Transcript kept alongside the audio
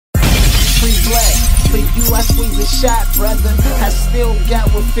sweat. For you, I squeeze a shot, brother. I still got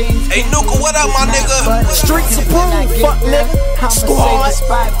what things. Hey, Nuka, what up, my nigga? Streets approved, fuck nigga. I'ma save a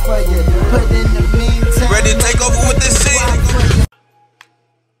spot for you. But in the meantime, Ready to take over with this shit?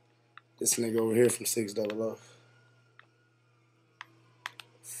 This nigga over here from 600.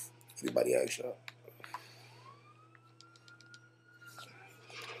 Anybody ask y'all?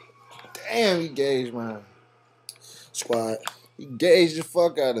 Damn, he gauged mine. Squad. He gauged the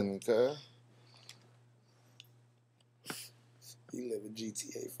fuck out of me, cuz. You live a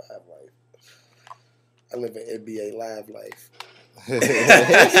GTA 5 life. I live an NBA Live life.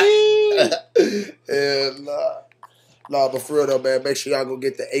 Hell nah. Nah, but for real though, man, make sure y'all go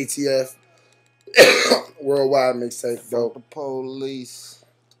get the ATF Worldwide mixtape, dope. The police.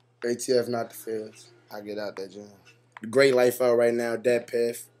 ATF, not the feds. I get out that joint. Great life out right now. Dat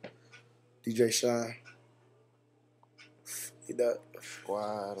Piff, DJ Sean. He done.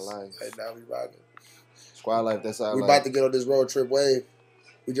 Squad life. Right now we rocking. Squad life, that's our We life. about to get on this road trip wave.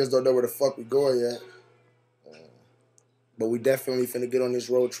 We just don't know where the fuck we going yet. But we definitely finna get on this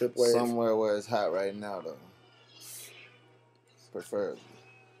road trip wave. Somewhere where it's hot right now, though. Preferably.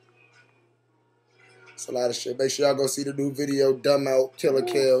 It's a lot of shit. Make sure y'all go see the new video, Dumb Out, Killer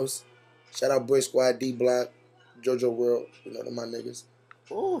Kills. Shout out Brick Squad, D Block, JoJo World. You know them my niggas.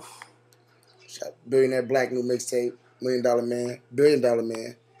 Oof. Shout Billionaire Black new mixtape, $1 Million Man, $1 Billion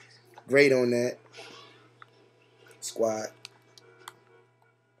Man. Great on that. Squad.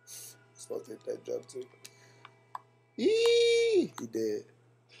 Supposed to hit that jump too. Yee. He did.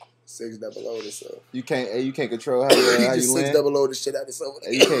 600 this up. You can't control how you He land. just 600 the shit out this over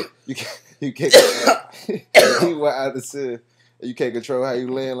there. You can't. You went out the city. You can't control how you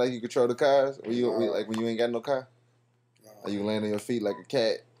land like you control the cars. When you like when you ain't got no car. Or you land on your feet like a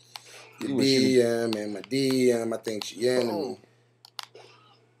cat. Your DM and my DM, I think she enemy.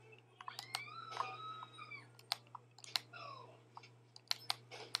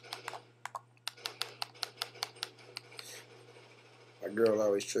 My girl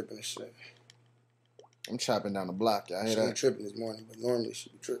always tripping and shit. I'm chopping down the block. Y'all hear She ain't that? tripping this morning, but normally she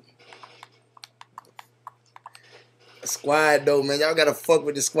be tripping. Squad though, man. Y'all gotta fuck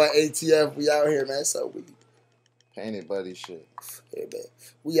with the squad ATF. We out here, man. So we Painted buddy shit. yeah, man.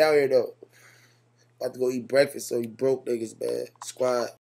 We out here though. About to go eat breakfast, so you broke niggas, man. Squad.